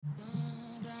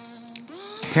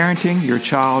Parenting Your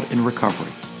Child in Recovery,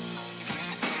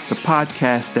 the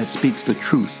podcast that speaks the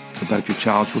truth about your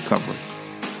child's recovery.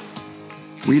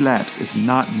 Relapse is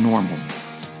not normal.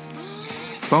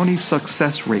 Phony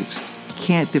success rates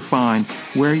can't define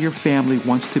where your family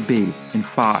wants to be in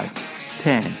 5,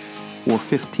 10, or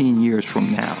 15 years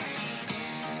from now.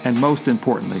 And most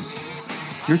importantly,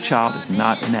 your child is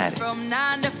not an addict. From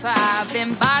 9 to 5,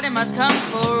 been biting my tongue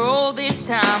for all this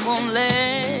time. Won't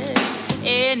let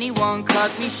anyone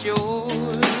cut me short.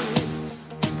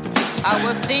 I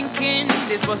was thinking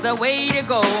this was the way to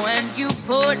go, and you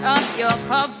put up your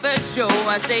puppet show.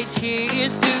 I say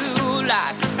cheers to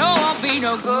life. No, I'll be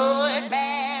no good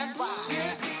man.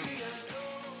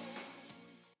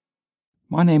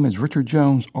 My name is Richard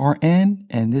Jones, RN,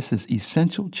 and this is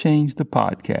Essential Change, the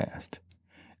podcast.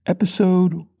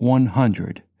 Episode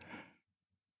 100.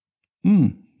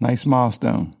 Nice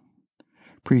milestone.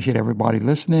 Appreciate everybody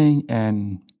listening,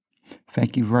 and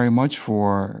thank you very much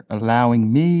for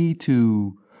allowing me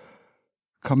to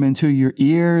come into your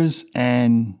ears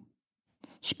and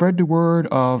spread the word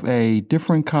of a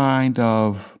different kind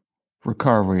of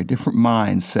recovery, a different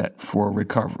mindset for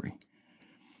recovery.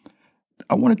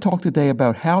 I want to talk today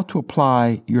about how to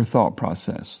apply your thought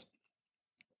process.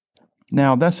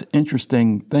 Now, that's an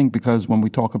interesting thing because when we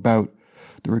talk about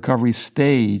the recovery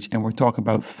stage and we're talking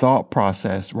about thought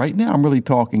process, right now I'm really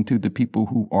talking to the people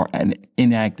who are in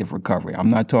inactive recovery. I'm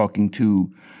not talking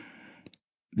to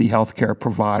the healthcare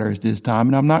providers this time,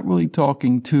 and I'm not really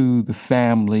talking to the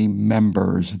family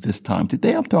members this time.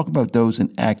 Today I'm talking about those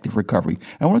in active recovery.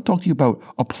 I want to talk to you about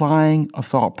applying a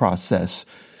thought process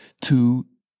to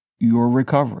your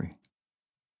recovery.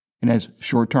 And that's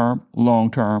short-term,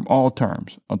 long-term, all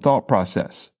terms, a thought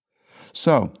process.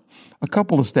 So, a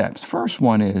couple of steps. First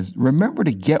one is remember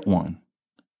to get one.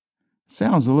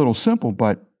 Sounds a little simple,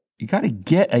 but you got to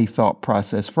get a thought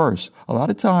process first. A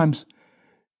lot of times,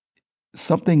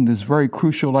 something that's very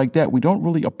crucial like that, we don't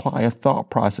really apply a thought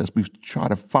process. We try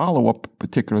to follow up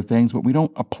particular things, but we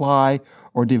don't apply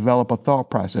or develop a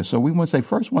thought process. So we want to say,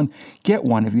 first one, get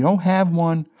one. If you don't have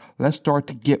one, let's start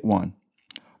to get one.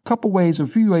 A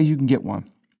few ways you can get one.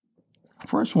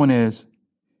 First one is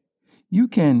you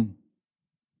can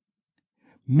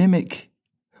mimic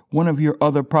one of your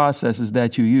other processes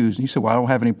that you use. And you say, well, I don't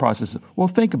have any processes. Well,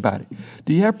 think about it.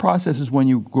 Do you have processes when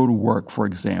you go to work, for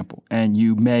example, and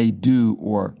you may do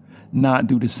or not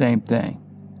do the same thing?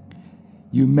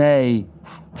 You may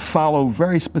follow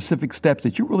very specific steps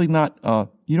that you're really not,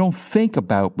 you don't think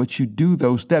about, but you do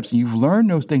those steps. And you've learned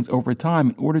those things over time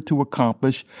in order to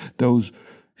accomplish those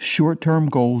short-term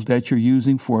goals that you're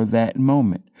using for that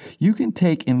moment. You can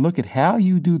take and look at how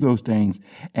you do those things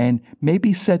and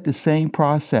maybe set the same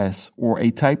process or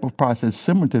a type of process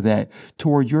similar to that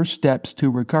toward your steps to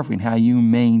recovery and how you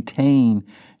maintain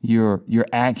your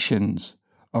actions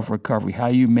of recovery, how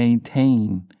you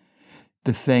maintain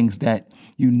the things that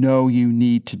you know you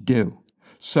need to do.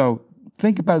 So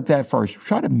think about that first.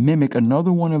 Try to mimic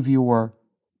another one of your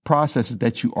processes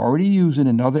that you already use in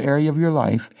another area of your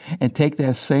life and take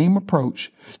that same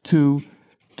approach to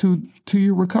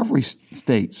your recovery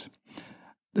states.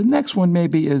 The next one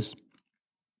maybe is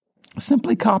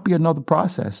simply copy another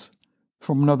process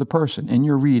from another person in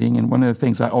your reading. And one of the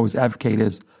things I always advocate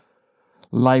is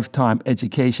lifetime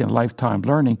education, lifetime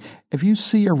learning. If you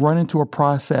see or run into a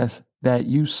process that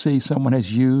you see someone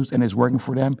has used and is working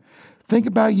for them, think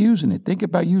about using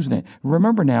it.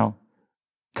 Remember now,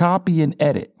 copy and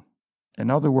edit. In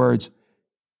other words,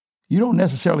 you don't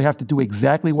necessarily have to do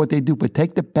exactly what they do, but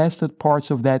take the best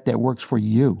parts of that works for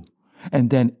you, and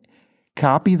then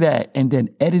copy that and then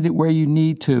edit it where you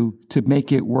need to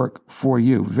make it work for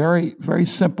you. Very, very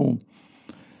simple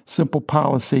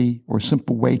policy or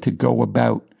simple way to go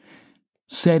about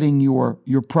setting your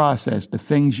process, the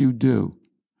things you do,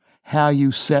 how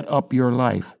you set up your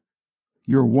life,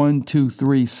 your 1, 2,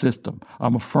 3 system.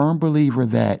 I'm a firm believer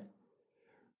that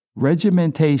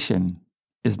regimentation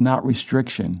is not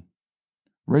restriction.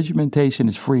 Regimentation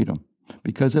is freedom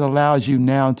because it allows you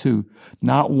now to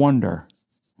not wander,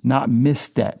 not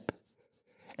misstep.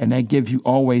 And that gives you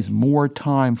always more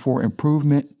time for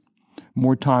improvement,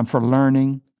 more time for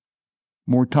learning,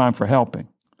 more time for helping.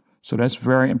 So that's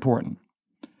very important.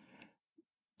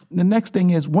 The next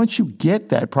thing is once you get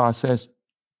that process,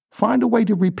 find a way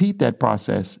to repeat that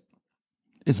process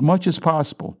as much as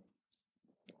possible.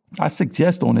 I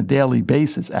suggest on a daily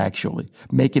basis, actually,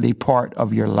 make it a part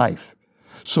of your life.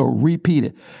 So repeat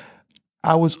it.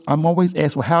 I'm always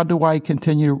asked, well, how do I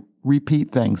continue to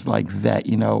repeat things like that?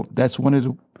 You know, that's one of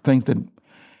the things that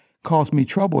caused me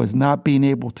trouble is not being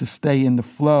able to stay in the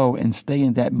flow and stay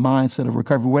in that mindset of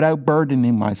recovery without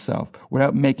burdening myself,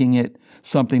 without making it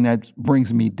something that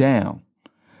brings me down.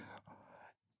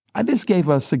 I just gave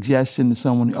a suggestion to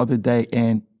someone the other day,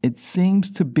 and it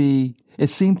seemed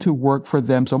to work for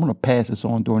them. So I'm going to pass this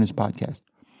on during this podcast.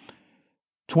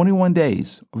 21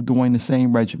 days of doing the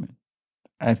same regimen.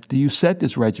 After you set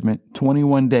this regimen,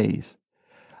 21 days,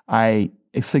 I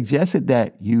suggested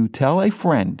that you tell a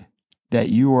friend that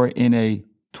you are in a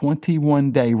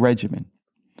 21-day regimen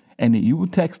and that you will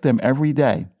text them every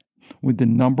day with the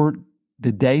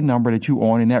day number that you're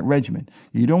on in that regimen.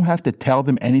 You don't have to tell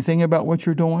them anything about what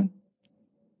you're doing.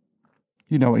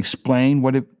 Explain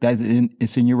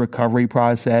it's in your recovery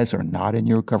process or not in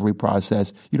your recovery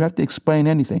process. You don't have to explain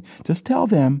anything. Just tell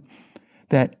them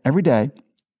that every day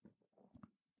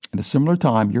at a similar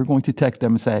time, you're going to text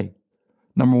them and say,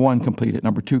 number 1, complete it.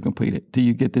 Number 2, complete it till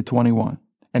you get to 21.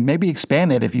 And maybe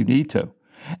expand it if you need to.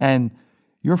 And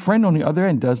your friend on the other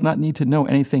end does not need to know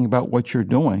anything about what you're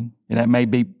doing. And that may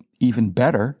be even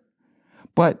better.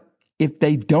 But if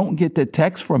they don't get the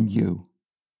text from you,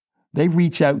 they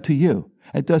reach out to you.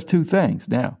 It does 2 things.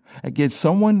 Now, it gets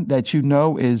someone that you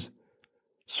know is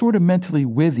sort of mentally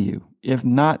with you, if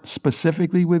not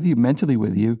specifically with you, mentally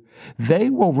with you. They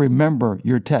will remember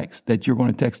your text that you're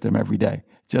going to text them every day,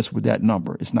 just with that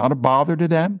number. It's not a bother to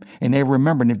them, and they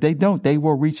remember. And if they don't, they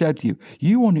will reach out to you.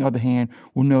 You, on the other hand,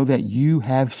 will know that you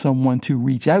have someone to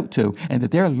reach out to and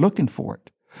that they're looking for it.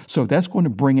 So that's going to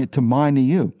bring it to mind to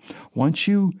you. Once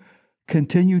you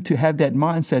continue to have that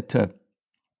mindset to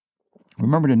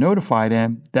remember to notify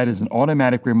them, that is an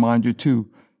automatic reminder to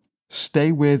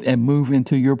stay with and move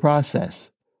into your process.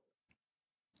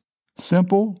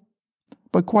 Simple,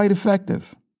 but quite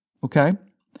effective. Okay?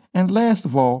 And last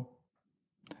of all,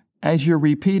 as you're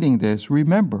repeating this,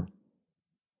 remember,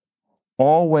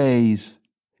 always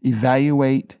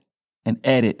evaluate and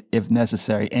edit, if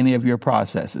necessary, any of your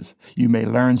processes. You may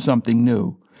learn something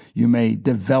new. You may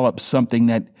develop something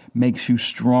that makes you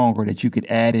stronger that you could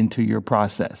add into your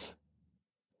process.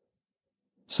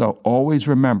 So always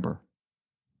remember,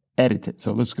 edit it.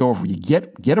 So let's go over. You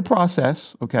get a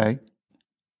process, okay?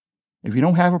 If you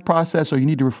don't have a process or you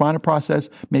need to refine a process,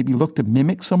 maybe look to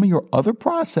mimic some of your other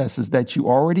processes that you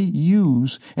already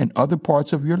use in other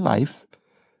parts of your life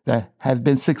that have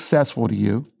been successful to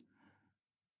you.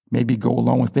 Maybe go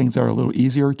along with things that are a little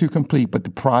easier to complete, but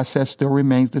the process still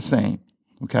remains the same,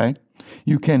 okay?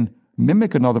 You can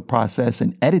mimic another process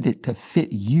and edit it to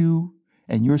fit you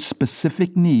and your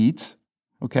specific needs,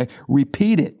 okay?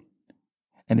 Repeat it.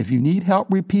 And if you need help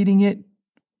repeating it,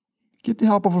 get the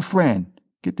help of a friend.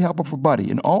 Get the help of a buddy.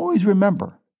 And always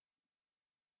remember,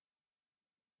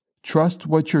 trust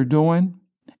what you're doing.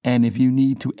 And if you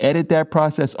need to edit that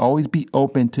process, always be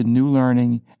open to new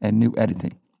learning and new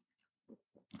editing.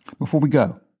 Before we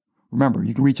go, remember,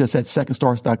 you can reach us at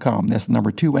secondstarts.com. That's the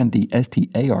number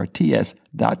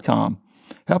 2NDSTARTS.com.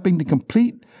 Helping the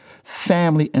complete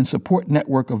family and support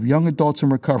network of young adults in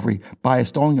recovery by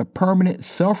installing a permanent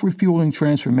self-refueling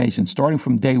transformation starting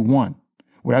from day 1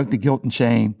 without the guilt and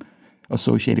shame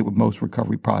associated with most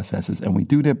recovery processes. And we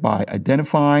do that by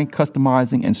identifying,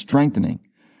 customizing, and strengthening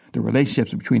the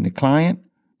relationships between the client,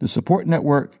 the support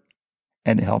network,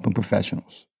 and the helping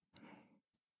professionals.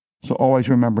 So always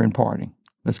remember in parting,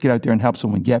 let's get out there and help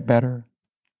someone get better,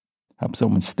 help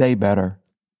someone stay better,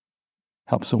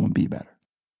 help someone be better.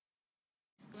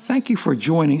 Thank you for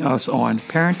joining us on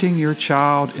Parenting Your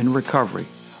Child in Recovery,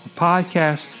 a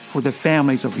podcast for the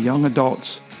families of young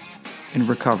adults in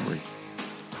recovery.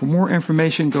 For more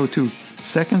information, go to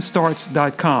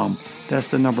secondstarts.com. That's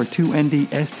the number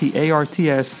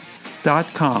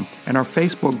 2NDSTARTS.com, and our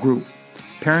Facebook group,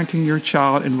 Parenting Your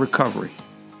Child in Recovery.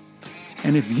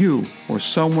 And if you or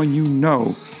someone you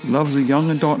know loves a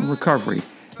young adult in recovery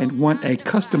and want a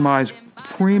customized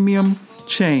premium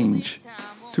change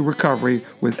to recovery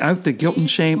without the guilt and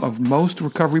shame of most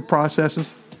recovery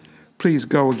processes, please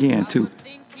go again to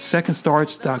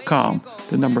secondstarts.com,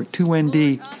 the number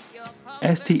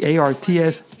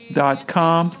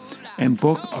 2NDSTARTS.com, and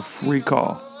book a free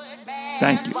call.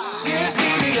 Thank you.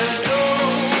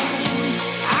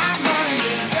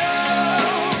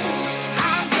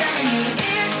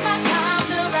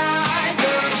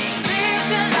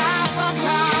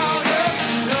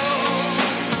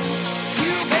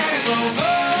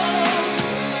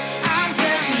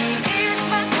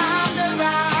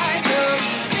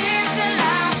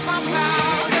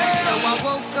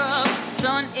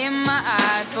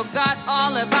 Forgot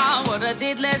all about what I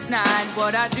did last night.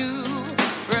 What I do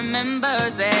remember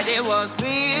that it was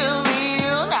real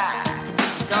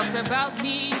nice. Talks about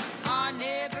me.